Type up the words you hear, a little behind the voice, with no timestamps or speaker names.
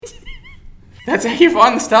That's how you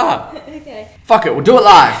find the star. Okay. Fuck it, we'll do it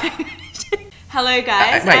live. Hello,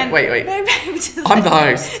 guys. Wait. No, babe, just I'm the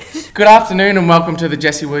host. Good afternoon and welcome to the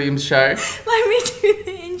Jesse Williams Show. Let me do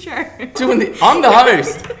the intro. I'm the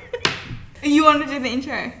host. You want to do the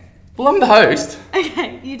intro? Well, I'm the host.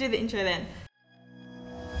 Okay, you do the intro then.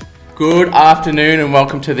 Good afternoon and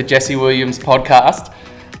welcome to the Jesse Williams podcast.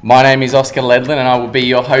 My name is Oscar Ledlin and I will be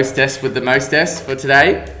your hostess with the mostess for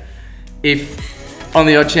today. If on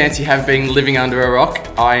the odd chance you have been living under a rock,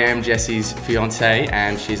 I am Jesse's fiancé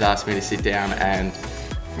and she's asked me to sit down and,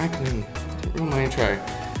 frankly, ruin my intro,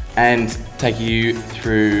 and take you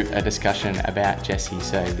through a discussion about Jesse.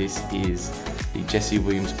 So this is the Jesse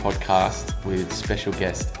Williams podcast with special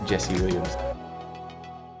guest Jesse Williams.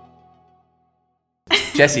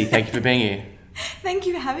 Jesse, thank you for being here. Thank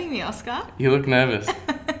you for having me, Oscar. You look nervous.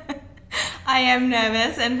 I am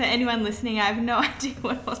nervous, and for anyone listening, I have no idea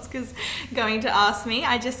what Oscar's going to ask me.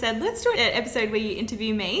 I just said, let's do an episode where you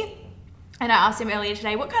interview me. And I asked him earlier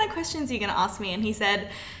today, what kind of questions are you going to ask me? And he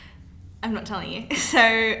said, I'm not telling you. So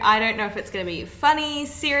I don't know if it's going to be funny,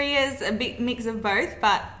 serious, a big mix of both,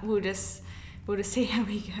 but we'll just see how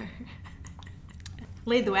we go.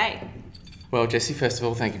 Lead the way. Well, Jesse, first of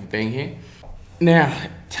all, thank you for being here. Now,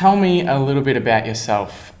 tell me a little bit about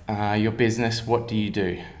yourself, your business. What do you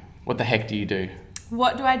do? What the heck do you do?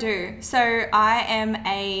 What do I do? So I am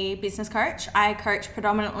a business coach. I coach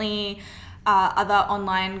predominantly other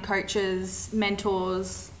online coaches,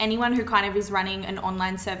 mentors, anyone who kind of is running an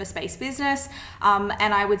online service-based business.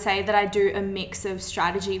 And I would say that I do a mix of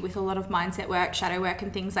strategy with a lot of mindset work, shadow work,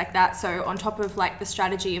 and things like that. So on top of like the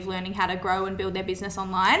strategy of learning how to grow and build their business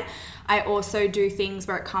online, I also do things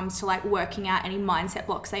where it comes to like working out any mindset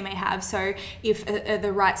blocks they may have. So if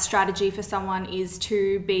the right strategy for someone is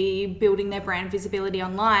to be building their brand visibility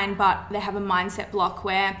online, but they have a mindset block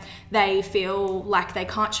where they feel like they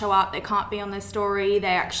can't show up, they can't be on their story, they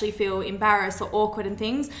actually feel embarrassed or awkward and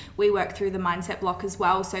things, we work through the mindset block as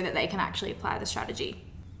well so that they can actually apply the strategy.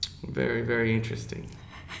 Very, very interesting.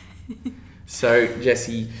 So,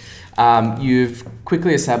 Jesse, you've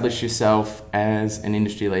quickly established yourself as an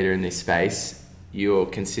industry leader in this space. You're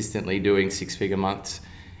consistently doing six-figure months.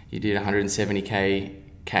 You did 170K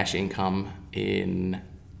cash income in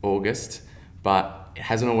August, but it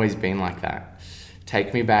hasn't always been like that.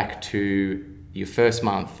 Take me back to your first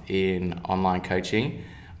month in online coaching.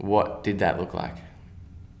 What did that look like?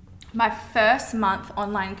 My first month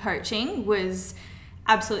online coaching was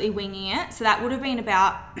absolutely winging it. So that would have been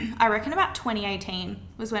about 2018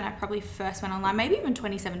 was when I probably first went online, maybe even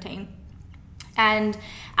 2017. And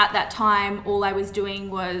at that time, all I was doing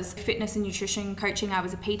was fitness and nutrition coaching. I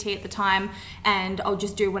was a PT at the time, and I'll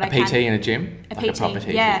just do what I can. A PT in a gym? A like PT, a proper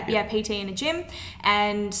PT, yeah, PT in a gym.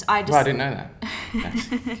 And I just... Well, I didn't know that.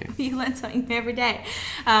 You learn something every day.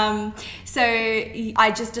 So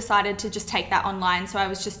I just decided to just take that online. So I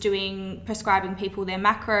was just prescribing people their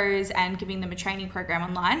macros and giving them a training program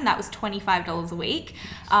online. That was $25 a week.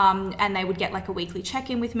 And they would get like a weekly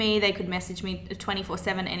check-in with me. They could message me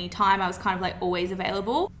 24/7 anytime. I was kind of like always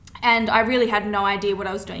available. And I really had no idea what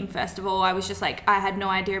I was doing, first of all. I was just like, I had no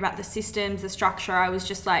idea about the systems, the structure. I was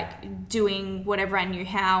just like doing whatever I knew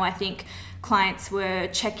how. I think clients were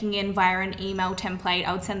checking in via an email template.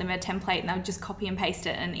 I would send them a template and they would just copy and paste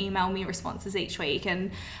it and email me responses each week. And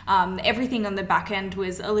everything on the back end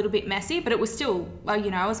was a little bit messy, but it was still,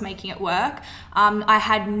 I was making it work. I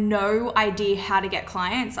had no idea how to get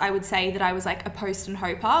clients. I would say that I was like a post and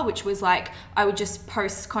hoper, which was like, I would just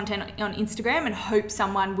post content on Instagram and hope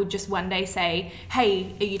someone would just one day say,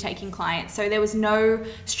 hey, are you taking clients? So there was no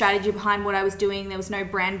strategy behind what I was doing. There was no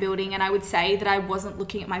brand building. And I would say that I wasn't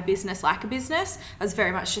looking at my business like a business. I was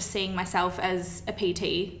very much just seeing myself as a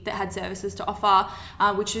PT that had services to offer,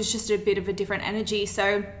 which was just a bit of a different energy.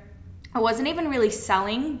 So I wasn't even really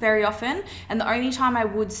selling very often. And the only time I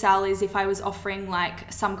would sell is if I was offering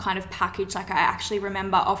like some kind of package. Like I actually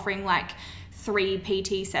remember offering like 3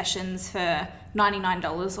 PT sessions for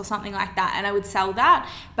 $99 or something like that, and I would sell that.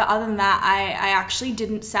 But other than that, I actually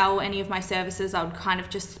didn't sell any of my services. I would kind of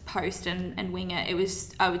just post and wing it. It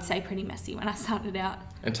was, I would say, pretty messy when I started out.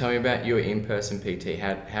 And tell me about your in-person PT.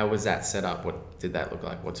 How was that set up? What did that look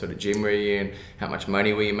like? What sort of gym were you in? How much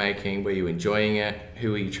money were you making? Were you enjoying it?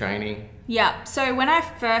 Who were you training? Yeah, so when I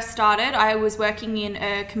first started, I was working in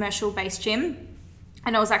a commercial-based gym.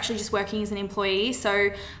 And I was actually just working as an employee. So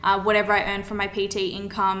whatever I earned from my PT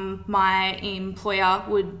income, my employer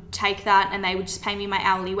would take that and they would just pay me my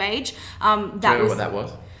hourly wage. Do you remember what that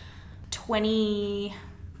was?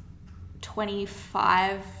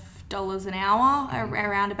 $25 an hour,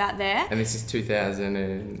 around about there. And this is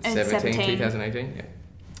 2017, 2018? Yeah.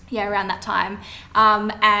 Yeah, around that time.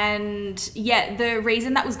 And yeah, the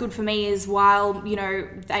reason that was good for me is while, you know,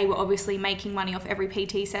 they were obviously making money off every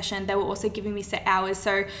PT session, they were also giving me set hours.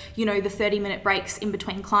 So, you know, the 30-minute breaks in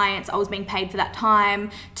between clients, I was being paid for that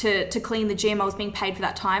time. To clean the gym, I was being paid for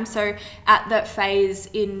that time. So at that phase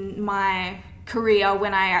in my career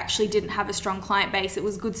when I actually didn't have a strong client base, it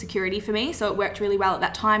was good security for me. So it worked really well at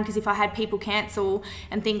that time, because if I had people cancel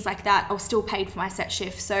and things like that, I was still paid for my set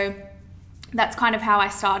shift. So that's kind of how I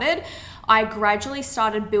started. I gradually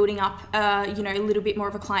started building up, you know, a little bit more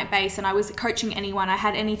of a client base, and I was coaching anyone. I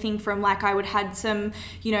had anything from like, I would had some,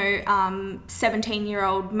 you know,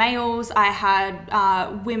 17-year-old males. I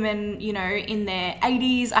had women, you know, in their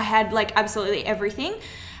 80s. I had like absolutely everything.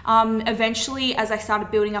 Eventually, as I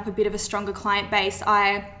started building up a bit of a stronger client base,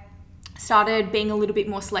 I started being a little bit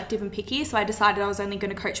more selective and picky. So I decided I was only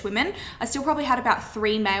going to coach women. I still probably had about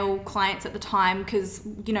 3 male clients at the time, because,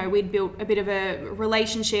 you know, we'd built a bit of a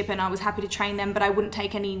relationship and I was happy to train them, but I wouldn't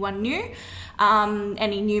take anyone new,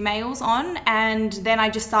 any new males on. And then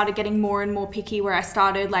I just started getting more and more picky, where I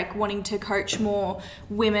started like wanting to coach more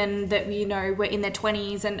women that, you know, were in their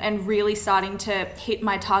 20s and really starting to hit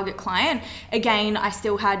my target client. Again, I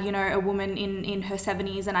still had, you know, a woman in her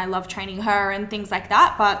 70s, and I love training her and things like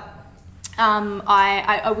that. But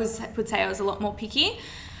I would say I was a lot more picky.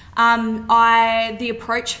 The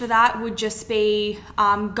approach for that would just be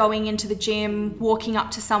going into the gym, walking up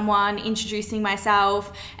to someone, introducing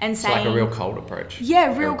myself, and saying, like a real cold approach.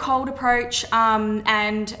 Yeah, real cold approach,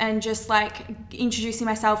 and just like introducing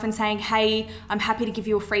myself and saying, hey, I'm happy to give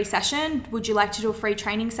you a free session. Would you like to do a free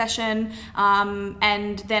training session?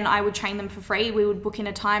 And then I would train them for free. We would book in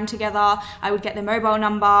a time together. I would get their mobile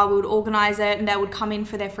number. We would organize it, and they would come in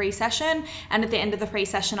for their free session. And at the end of the free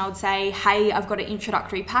session, I would say, hey, I've got an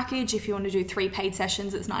introductory package. If you want to do 3 paid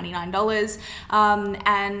sessions, it's $99.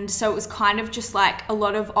 And so it was kind of just like a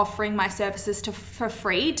lot of offering my services for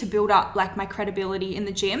free to build up like my credibility in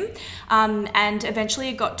the gym. And eventually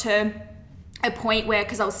it got to a point where,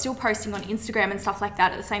 because I was still posting on Instagram and stuff like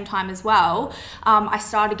that at the same time as well, I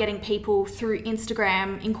started getting people through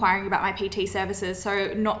Instagram inquiring about my PT services.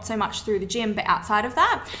 So not so much through the gym, but outside of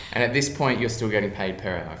that. And at this point, you're still getting paid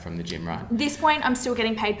per hour from the gym, right? This point, I'm still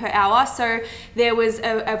getting paid per hour. So there was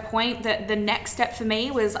a point that the next step for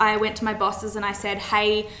me was, I went to my bosses and I said,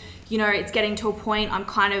 hey, you know, it's getting to a point, I'm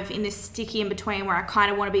kind of in this sticky in between where I kind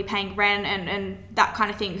of want to be paying rent and that kind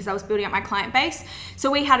of thing, because I was building up my client base. So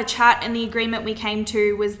we had a chat, and the agreement we came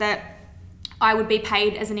to was that I would be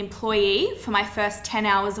paid as an employee for my first 10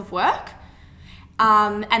 hours of work.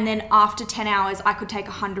 And then after 10 hours, I could take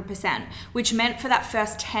 100%, which meant for that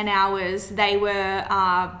first 10 hours, they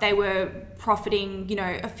were profiting, you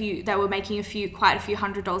know, they were making quite a few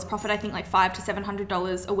 $100s profit. I think like $500 to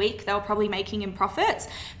 $700 a week they were probably making in profits.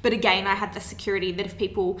 But again, I had the security that if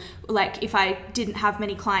people, like if I didn't have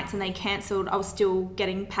many clients and they cancelled, I was still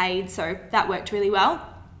getting paid. So that worked really well.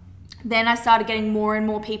 Then I started getting more and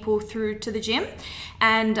more people through to the gym,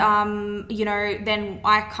 and you know, then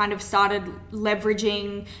I kind of started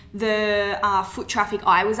leveraging the foot traffic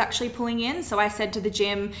I was actually pulling in. So I said to the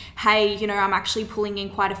gym, hey, you know, I'm actually pulling in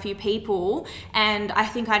quite a few people, and I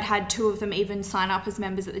think I'd had 2 of them even sign up as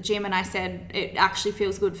members at the gym, and I said, it actually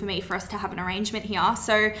feels good for me for us to have an arrangement here.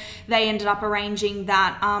 So they ended up arranging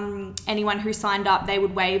that anyone who signed up, they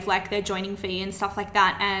would waive like their joining fee and stuff like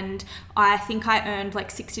that, and I think I earned like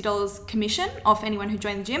 $60 commission off anyone who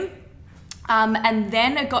joined the gym. And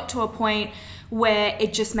then it got to a point where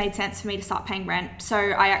it just made sense for me to start paying rent. So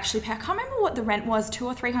I actually I can't remember what the rent was, $200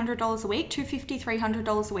 or $300 a week, $250,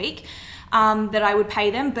 $300 a week, that I would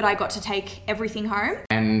pay them, but I got to take everything home.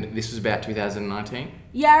 And this was about 2019?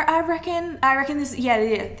 Yeah, I reckon this,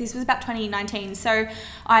 this was about 2019. So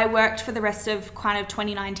I worked for the rest of kind of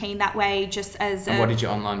 2019 that way, just as And what did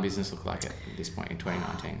your online business look like at this point in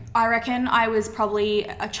 2019? I reckon I was probably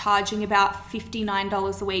charging about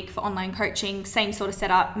 $59 a week for online coaching, same sort of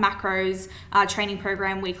setup, macros, training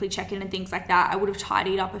program, weekly check-in and things like that. I would have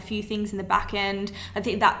tidied up a few things in the back end. I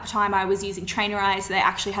think at that time I was using Trainerize, so they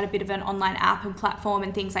actually had a bit of an online app and platform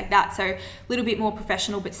and things like that. So a little bit more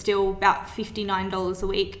professional, but still about $59 a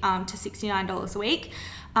week to $69 a week.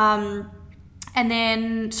 And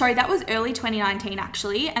then, sorry, that was early 2019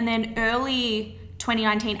 actually. And then early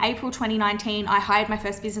 2019, April 2019, I hired my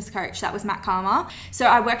first business coach. That was Matt Karma. So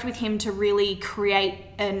I worked with him to really create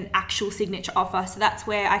an actual signature offer. So that's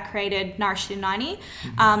where I created Nourished in 90.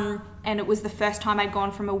 And it was the first time I'd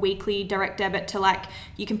gone from a weekly direct debit to like,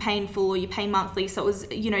 you can pay in full or you pay monthly. So it was,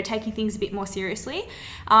 you know, taking things a bit more seriously.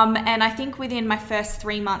 And I think within my first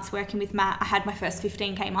 3 months working with Matt, I had my first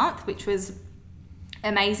 15K month, which was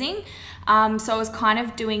amazing. So I was kind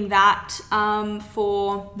of doing that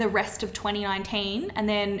for the rest of 2019, and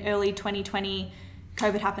then early 2020,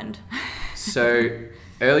 COVID happened. So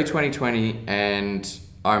early 2020, and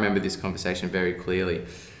I remember this conversation very clearly.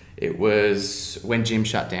 It was when gym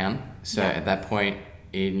shut down. So at that point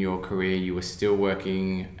in your career, you were still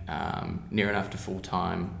working near enough to full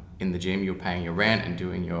time in the gym. You were paying your rent and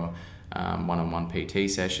doing your one-on-one PT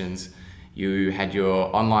sessions. You had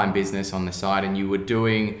your online business on the side, and you were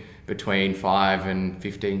doing between 5 and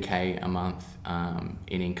 15K a month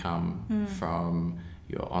in income from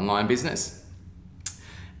your online business.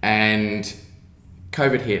 And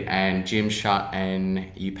COVID hit and gym shut and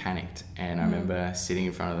you panicked. And I remember sitting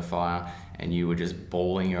in front of the fire and you were just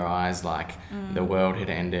bawling your eyes like the world had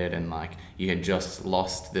ended, and like you had just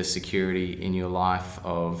lost the security in your life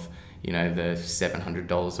of, you know, the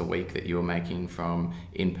 $700 a week that you were making from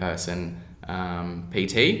in-person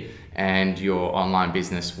PT, and your online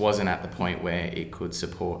business wasn't at the point where it could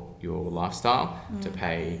support your lifestyle to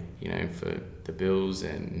pay, you know, for the bills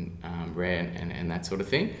and rent and that sort of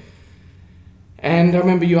thing. And I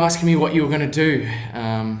remember you asking me what you were going to do.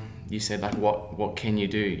 You said, like, what can you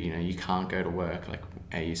do? You know, you can't go to work. Like,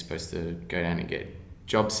 are you supposed to go down and get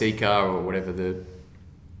job seeker or whatever the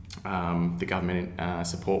government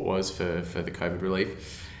support was for the COVID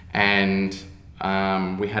relief? And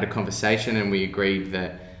we had a conversation and we agreed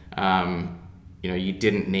that, you know, you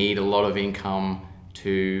didn't need a lot of income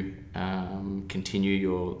to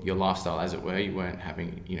continue your lifestyle, as it were. You weren't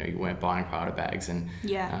having, you know, you weren't buying Prada bags, and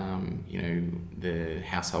you know, the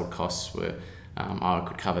household costs were, I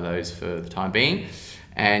could cover those for the time being.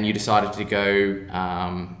 And you decided to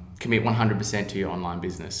go commit 100% to your online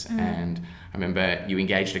business. And I remember you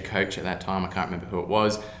engaged a coach at that time. I can't remember who it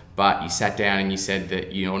was, but you sat down and you said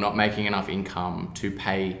that you're not making enough income to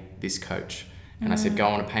pay this coach. And I said, go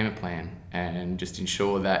on a payment plan and just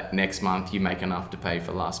ensure that next month you make enough to pay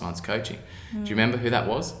for last month's coaching. Do you remember who that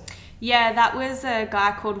was? Yeah, that was a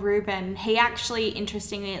guy called Ruben. He actually,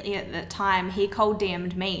 interestingly at the time, he cold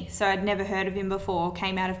DM'd me. So I'd never heard of him before,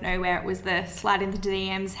 came out of nowhere. It was the slide into the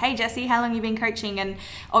DMs. Hey, Jessie, how long have you been coaching? And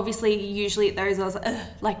obviously, usually at those, I was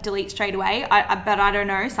like delete straight away. But I don't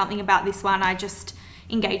know, something about this one, I just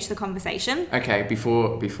engaged the conversation. Okay,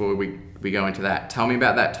 before we go into that, tell me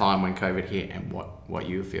about that time when COVID hit and what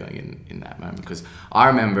you were feeling in that moment. Because I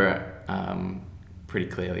remember pretty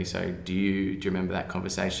clearly. So do you remember that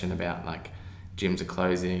conversation about like gyms are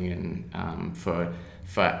closing and for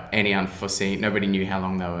any unforeseen, nobody knew how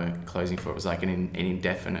long they were closing for. It was like an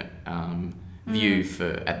indefinite view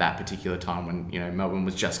for at that particular time when, you know, Melbourne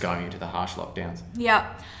was just going into the harsh lockdowns. Yeah,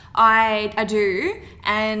 I do,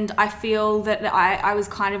 and I feel that I was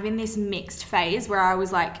kind of in this mixed phase where I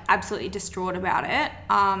was like absolutely distraught about it.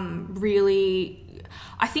 Really,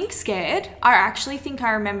 I think scared. I actually think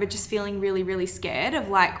I remember just feeling really, really scared of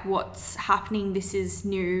like what's happening. This is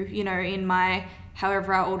new, you know, in my,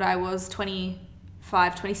 however old I was,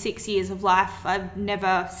 25, 26 years of life. I've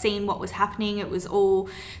never seen what was happening. It was all,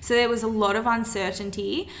 so there was a lot of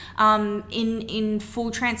uncertainty. In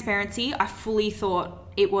full transparency, I fully thought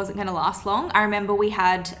it wasn't going to last long. I remember we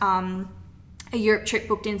had a Europe trip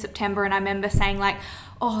booked in September, and I remember saying like,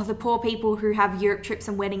 oh, the poor people who have Europe trips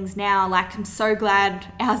and weddings now, like, I'm so glad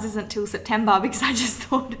ours isn't till September, because I just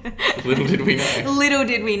thought... Little did we know. Little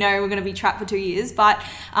did we know we're going to be trapped for 2 years. But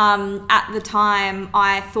at the time,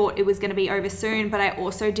 I thought it was going to be over soon, but I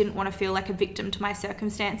also didn't want to feel like a victim to my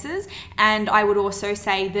circumstances. And I would also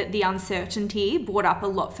say that the uncertainty brought up a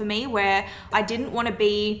lot for me, where I didn't want to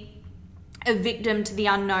be a victim to the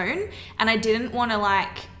unknown, and I didn't want to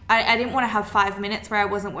like... I didn't want to have 5 minutes where I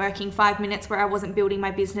wasn't working, 5 minutes where I wasn't building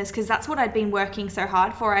my business, because that's what I'd been working so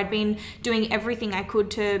hard for. I'd been doing everything I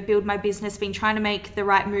could to build my business, been trying to make the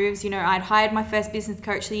right moves. You know, I'd hired my first business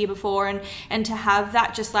coach the year before, and to have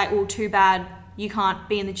that just like, well, too bad, you can't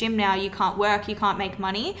be in the gym now, you can't work, you can't make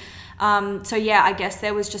money. So yeah, I guess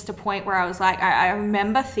there was just a point where I was like, I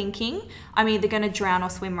remember thinking, I'm either going to drown or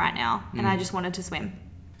swim right now. And I just wanted to swim.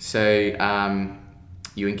 So,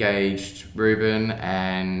 you engaged Ruben,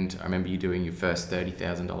 and I remember you doing your first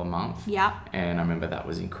 $30,000 a month. Yeah. And I remember that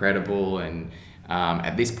was incredible. And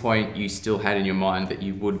at this point, you still had in your mind that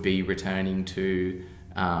you would be returning to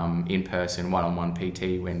in-person one-on-one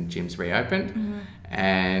PT when gyms reopened.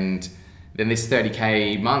 And then this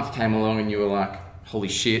 30K month came along and you were like, holy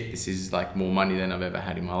shit, this is like more money than I've ever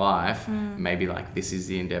had in my life. Maybe like this is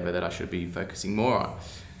the endeavor that I should be focusing more on.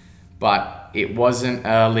 But it wasn't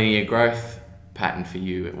a linear growth pattern for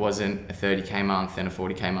you. It wasn't a 30K month and a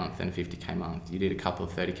 40K month and a 50K month. You did a couple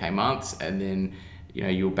of 30K months, and then, you know,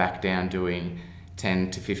 you were back down doing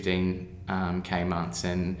 10 to 15 K months.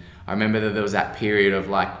 And I remember that there was that period of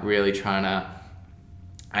like really trying to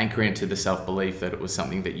anchor into the self-belief that it was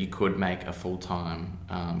something that you could make a full-time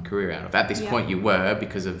career out of. At this point you were,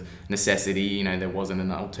 because of necessity, you know, there wasn't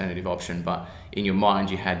an alternative option, but in your mind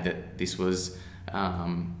you had that this was a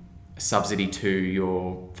subsidy to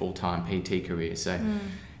your full-time PT career. So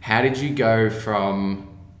how did you go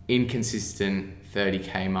from inconsistent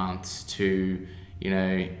 30K months to, you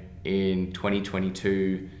know, in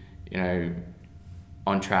 2022, you know,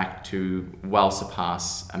 on track to well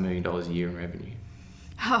surpass $1 million a year in revenue?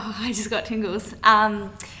 Oh, I just got tingles.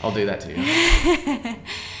 I'll do that to you.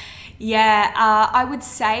 I would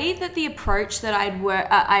say that the approach that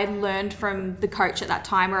I learned from the coach at that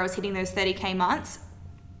time, where I was hitting those 30K months,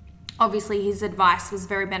 obviously his advice was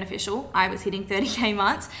very beneficial. I was hitting 30K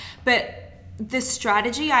months, but the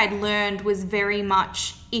strategy I'd learned was very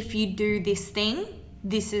much, if you do this thing,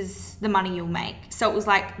 this is the money you'll make. So it was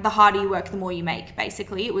like, the harder you work, the more you make,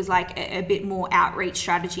 basically. It was like a bit more outreach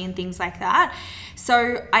strategy and things like that.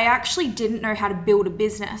 So I actually didn't know how to build a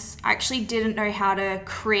business. I actually didn't know how to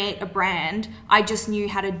create a brand. I just knew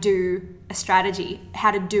how to do a strategy, how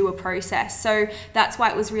to do a process. So that's why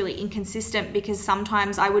it was really inconsistent, because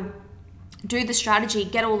sometimes I would do the strategy,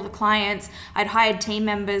 get all the clients. I'd hired team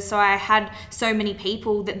members, so I had so many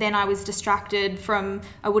people that then I was distracted from,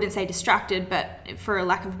 I wouldn't say distracted, but for a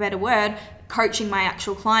lack of a better word, coaching my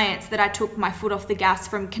actual clients, that I took my foot off the gas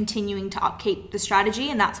from continuing to upkeep the strategy.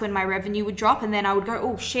 And that's when my revenue would drop, and then I would go,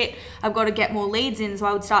 oh shit, I've got to get more leads in. So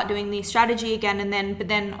I would start doing the strategy again, but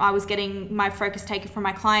then I was getting my focus taken from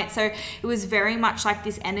my clients. So it was very much like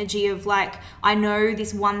this energy of like, I know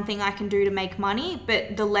this one thing I can do to make money,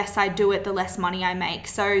 but the less I do it, the less money I make.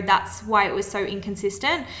 So that's why it was so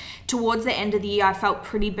inconsistent. Towards the end of the year, I felt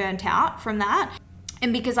pretty burnt out from that.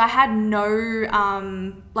 And because I had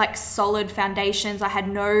no like solid foundations, I had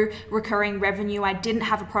no recurring revenue, I didn't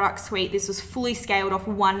have a product suite. This was fully scaled off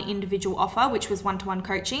one individual offer, which was one-to-one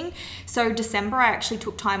coaching. So December, I actually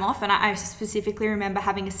took time off, and I specifically remember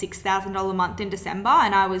having a $6,000 month in December.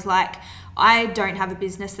 And I was like, I don't have a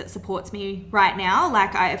business that supports me right now.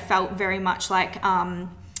 Like, I felt very much like,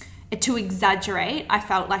 to exaggerate, I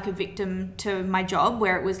felt like a victim to my job,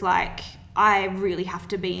 where it was like, I really have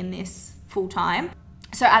to be in this full time.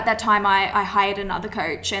 So at that time, I hired another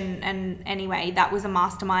coach, and anyway, that was a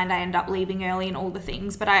mastermind. I ended up leaving early and all the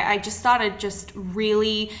things, but I just started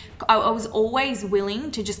I was always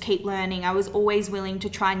willing to just keep learning. I was always willing to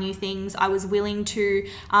try new things. I was willing to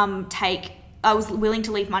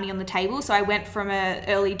leave money on the table. So I went from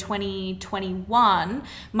early 2021,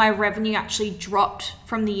 my revenue actually dropped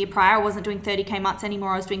from the year prior. I wasn't doing 30K months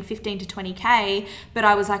anymore. I was doing 15 to 20K, but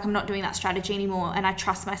I was like, I'm not doing that strategy anymore. And I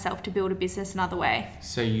trust myself to build a business another way.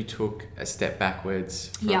 So you took a step backwards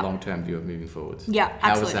for a long-term view of moving forwards. Yeah, absolutely.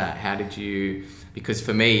 How was that? How did you, because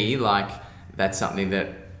for me, like, that's something that,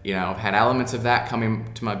 you know, I've had elements of that come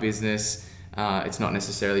into my business. It's not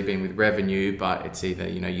necessarily been with revenue, but it's either,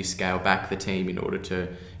 you know, you scale back the team in order to,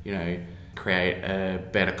 you know, create a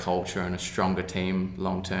better culture and a stronger team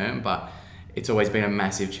long term. But it's always been a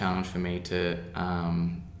massive challenge for me to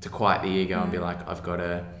quiet the ego and be like, I've got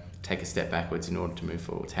to take a step backwards in order to move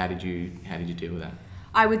forwards. How did you deal with that?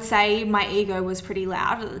 I would say my ego was pretty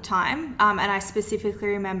loud at the time. And I specifically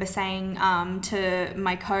remember saying to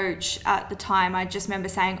my coach at the time, I just remember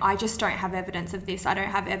saying, I just don't have evidence of this. I don't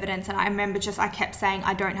have evidence. And I remember I kept saying,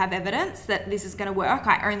 I don't have evidence that this is going to work.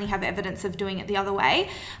 I only have evidence of doing it the other way.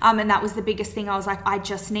 And that was the biggest thing. I was like, I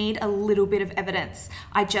just need a little bit of evidence.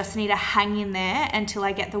 I just need to hang in there until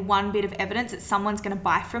I get the one bit of evidence that someone's going to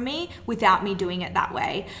buy from me without me doing it that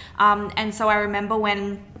way. And so I remember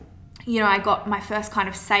when, you know, I got my first kind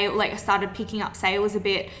of sale, like I started picking up sales a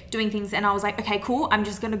bit, doing things, and I was like, okay, cool, I'm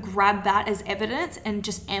just going to grab that as evidence and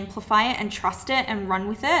just amplify it and trust it and run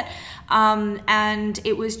with it. And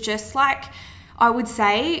it was just like, I would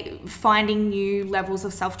say, finding new levels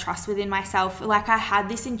of self-trust within myself. Like, I had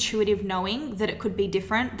this intuitive knowing that it could be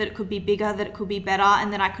different, that it could be bigger, that it could be better,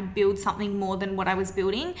 and that I could build something more than what I was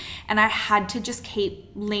building. And I had to just keep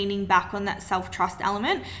leaning back on that self-trust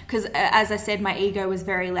element, because as I said, my ego was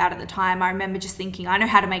very loud at the time. I remember just thinking, I know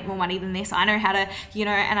how to make more money than this. I know how to, you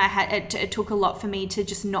know, and it took a lot for me to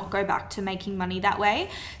just not go back to making money that way.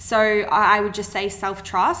 So I would just say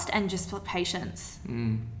self-trust and just patience.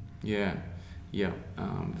 Yeah,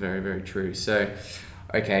 very, very true. So,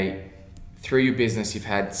 okay, through your business, you've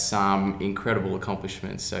had some incredible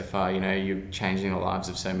accomplishments so far. You know, you're changing the lives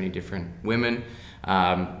of so many different women.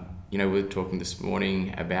 You know, we were talking this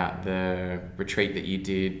morning about the retreat that you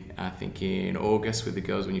did, I think in August with the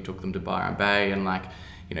girls when you took them to Byron Bay, and like,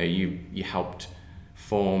 you know, you helped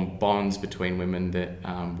form bonds between women that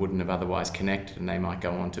wouldn't have otherwise connected, and they might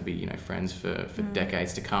go on to be, friends for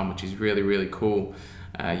decades to come, which is really, really cool.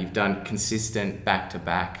 You've done consistent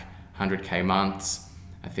back-to-back 100K months.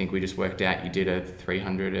 I think we just worked out you did a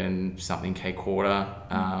 300 and something K quarter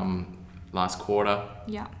last quarter.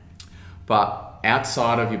 Yeah. But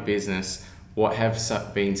outside of your business, what have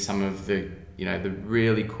been some of the the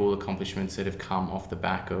really cool accomplishments that have come off the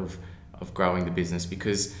back of growing the business?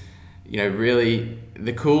 Because really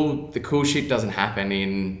the cool shit doesn't happen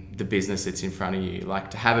in the business that's in front of you.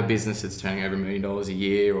 Like, to have a business that's turning over $1 million a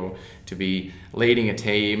year, or to be leading a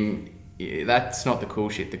team, that's not the cool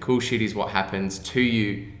shit. The cool shit is what happens to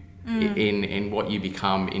you in what you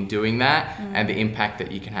become in doing that, and the impact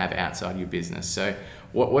that you can have outside your business. So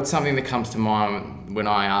what's something that comes to mind when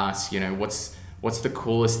I ask, what's the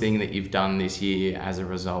coolest thing that you've done this year as a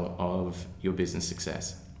result of your business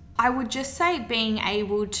success? I would just say being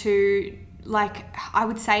able to, I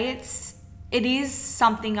would say it is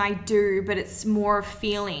something I do, but it's more a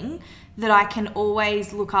feeling that I can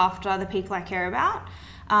always look after the people I care about.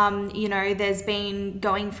 There's been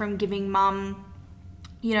going from giving mum,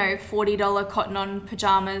 $40 cotton on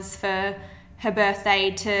pajamas for her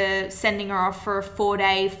birthday to sending her off for a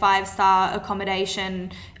 4-day 5-star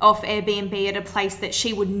accommodation off Airbnb at a place that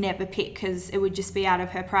she would never pick because it would just be out of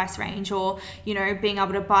her price range, or being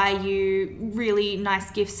able to buy you really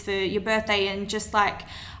nice gifts for your birthday. And just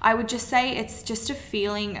I would just say it's just a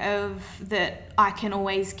feeling of that I can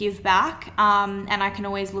always give back, and I can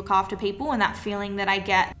always look after people, and that feeling that I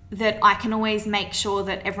get that I can always make sure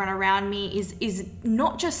that everyone around me is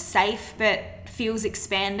not just safe but feels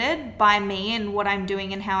expanded by me and what I'm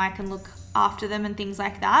doing and how I can look after them and things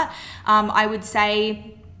like that. I would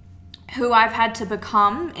say who I've had to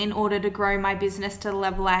become in order to grow my business to the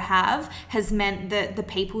level I have has meant that the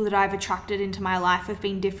people that I've attracted into my life have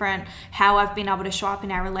been different. How I've been able to show up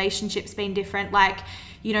in our relationships been different.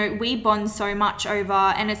 We bond so much over,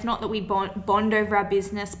 and it's not that we bond over our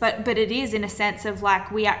business, but it is in a sense of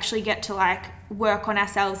we actually get to work on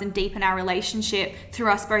ourselves and deepen our relationship through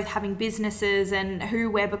us both having businesses and who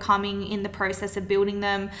we're becoming in the process of building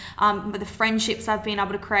them, the friendships I've been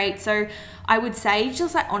able to create. So I would say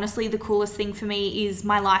just honestly, the coolest thing for me is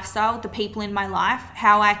my lifestyle, the people in my life,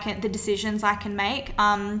 the decisions I can make.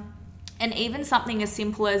 And even something as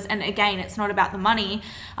simple as, and again, it's not about the money,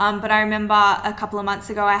 but I remember a couple of months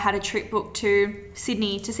ago, I had a trip booked to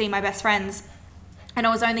Sydney to see my best friends. And I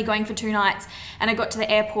was only going for 2 nights, and I got to the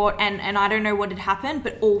airport and I don't know what had happened,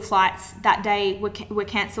 but all flights that day were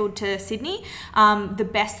cancelled to Sydney. The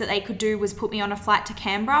best that they could do was put me on a flight to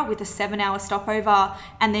Canberra with a 7-hour stopover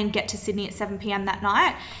and then get to Sydney at 7 p.m. that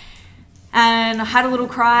night. And I had a little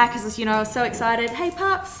cry because, I was so excited. Hey,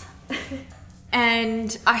 pups.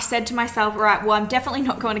 And I said to myself, right, well, I'm definitely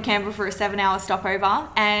not going to Canberra for a 7-hour stopover,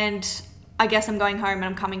 and I guess I'm going home and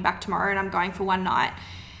I'm coming back tomorrow and I'm going for 1 night.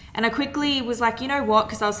 And I quickly was like, you know what,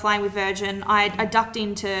 because I was flying with Virgin, I ducked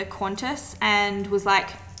into Qantas and was like,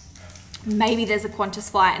 maybe there's a Qantas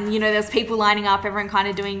flight. And, there's people lining up, everyone kind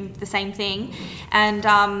of doing the same thing. And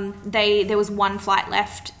there was 1 flight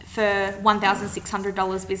left for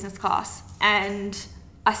 $1,600 business class. And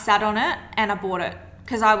I sat on it and I bought it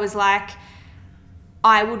because I was like,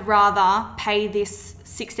 I would rather pay this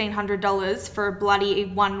 $1,600 for a bloody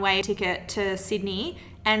one-way ticket to Sydney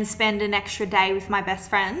and spend an extra day with my best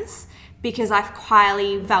friends, because I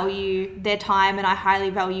highly value their time and I highly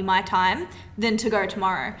value my time, than to go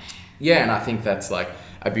tomorrow. Yeah, and I think that's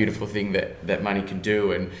a beautiful thing that money can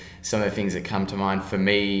do. And some of the things that come to mind for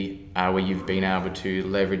me where you've been able to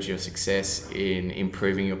leverage your success in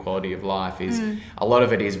improving your quality of life is a lot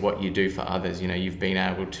of it is what you do for others. You've been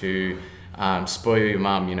able to spoil your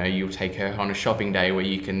mum. You'll take her on a shopping day where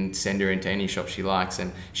you can send her into any shop she likes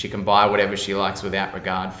and she can buy whatever she likes without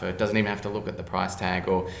regard for, doesn't even have to look at the price tag.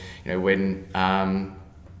 Or when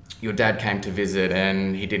your dad came to visit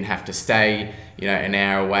and he didn't have to stay an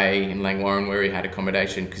hour away in Langwarrin where he had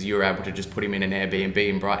accommodation, because you were able to just put him in an Airbnb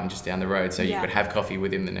in Brighton just down the road, so you could have coffee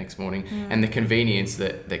with him the next morning. And the convenience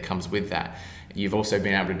that comes with that. You've also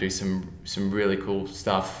been able to do some really cool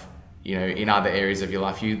stuff in other areas of your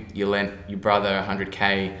life. You lent your brother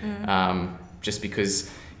 $100K just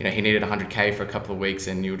because he needed $100K for a couple of weeks,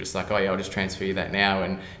 and you were just like, oh yeah, I'll just transfer you that now.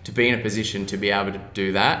 And to be in a position to be able to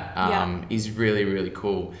do that is really, really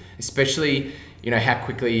cool. Especially how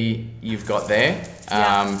quickly you've got there.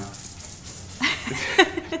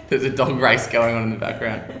 There's a dog race going on in the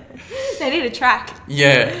background. They need a track.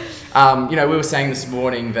 Yeah. We were saying this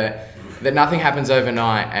morning that nothing happens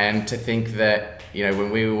overnight, and to think that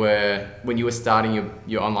when you were starting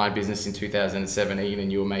your online business in 2017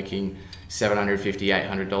 and you were making $750,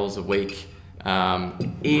 $800 a week,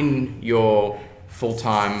 in your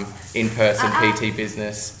full-time in-person PT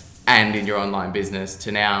business and in your online business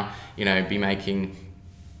to now, you know, be making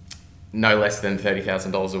no less than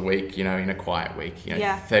 $30,000 a week, you know, in a quiet week, you know,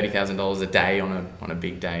 $30,000 a day on a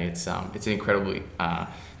big day. It's an incredible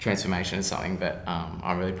transformation. It's something that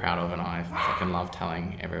I'm really proud of, and I fucking love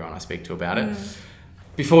telling everyone I speak to about it.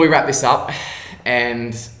 Before we wrap this up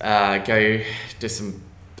and go do some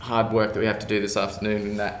hard work that we have to do this afternoon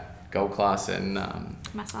in that gold class and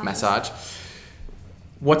massage,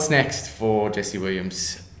 what's next for Jessie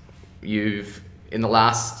Williams? In the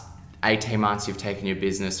last 18 months, you've taken your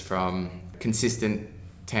business from consistent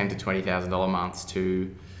 $10,000 to $20,000 months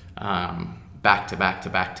to back to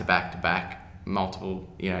back multiple,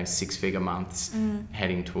 you know, six-figure months,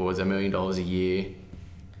 heading towards $1 million a year.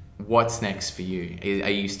 What's next for you? Are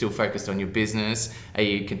you still focused on your business? Are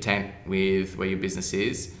you content with where your business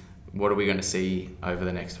is? What are we going to see over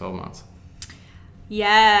the next 12 months?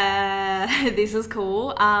 Yeah, this is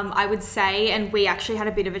cool. I would say, and we actually had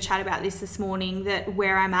a bit of a chat about this morning, that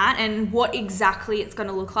where I'm at and what exactly it's going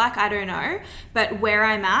to look like, I don't know. But where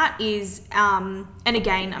I'm at is, and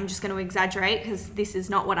again, I'm just going to exaggerate because this is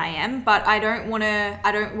not what I am. But I don't want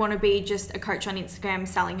to be just a coach on Instagram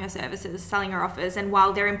selling her services, selling her offers. And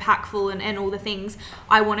while they're impactful and all the things,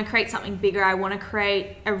 I want to create something bigger. I want to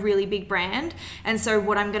create a really big brand. And so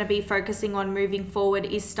what I'm going to be focusing on moving forward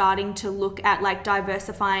is starting to look at like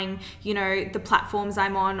diversifying, you know, the platforms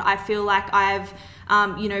I'm on. I feel like I've,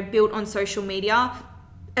 you know, built on social media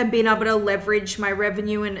and been able to leverage my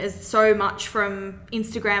revenue and is so much from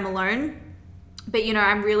Instagram alone. But, you know,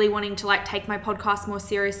 I'm really wanting to like take my podcast more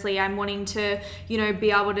seriously. I'm wanting to, you know, be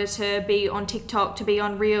able to be on TikTok, to be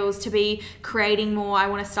on Reels, to be creating more. I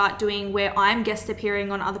want to start doing where I'm guest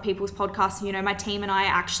appearing on other people's podcasts. You know, my team and I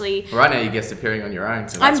actually... Right now you're guest appearing on your own.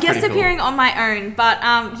 So that's I'm guest appearing on my own. But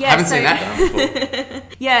yeah. I haven't seen that done before.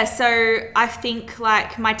 Yeah, so I think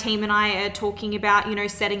like my team and I are talking about, you know,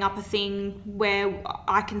 setting up a thing where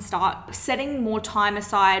I can start setting more time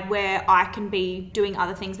aside where I can be doing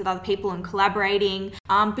other things with other people and collaborating.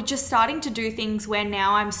 But just starting to do things where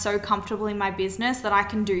now I'm so comfortable in my business that I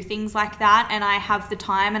can do things like that, and I have the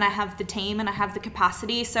time and I have the team and I have the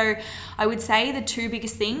capacity. So I would say the two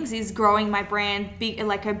biggest things is growing my brand,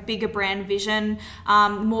 like a bigger brand vision,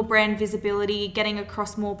 more brand visibility, getting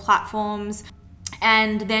across more platforms,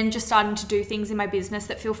 and then just starting to do things in my business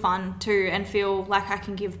that feel fun too and feel like I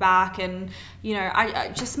can give back, and, you know, I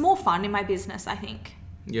just more fun in my business, I think.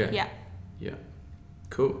 Yeah.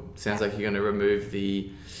 Cool. Sounds like you're going to remove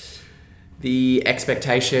the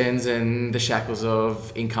expectations and the shackles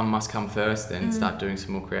of income must come first, and start doing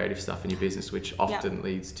some more creative stuff in your business, which often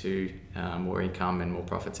leads to more income and more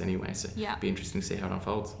profits anyway. So it'll be interesting to see how it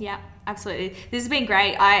unfolds. Yeah, absolutely. This has been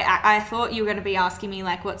great. I thought you were going to be asking me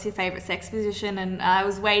like, what's your favorite sex position? And I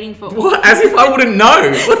was waiting for... What? As if I wouldn't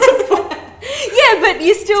know. What the fuck? Yeah, but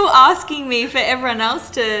you're still asking me for everyone else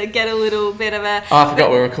to get a little bit of a... Oh, I forgot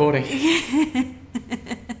we're recording.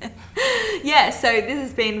 Yeah, so this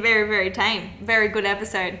has been very, very tame. Very good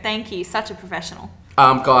episode. Thank you. Such a professional.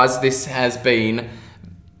 Guys, this has been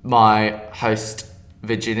my host,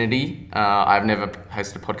 Virginity. I've never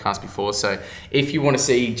hosted a podcast before, so if you want to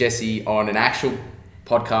see Jessie on an actual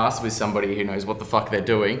podcast with somebody who knows what the fuck they're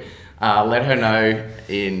doing, let her know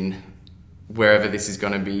in wherever this is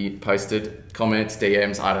going to be posted, comments,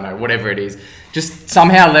 DMs, I don't know, whatever it is. Just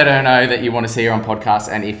somehow let her know that you want to see her on podcasts,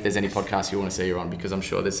 and if there's any podcasts you want to see her on, because I'm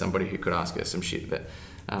sure there's somebody who could ask her some shit that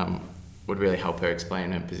would really help her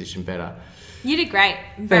explain her position better. You did great.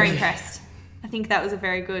 I'm very impressed. I think that was a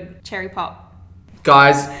very good cherry pop.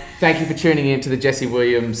 Guys, thank you for tuning in to the Jessie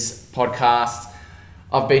Williams podcast.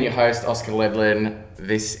 I've been your host, Oscar Ledlin.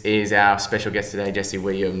 This is our special guest today, Jessie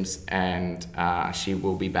Williams, and she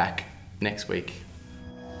will be back next week.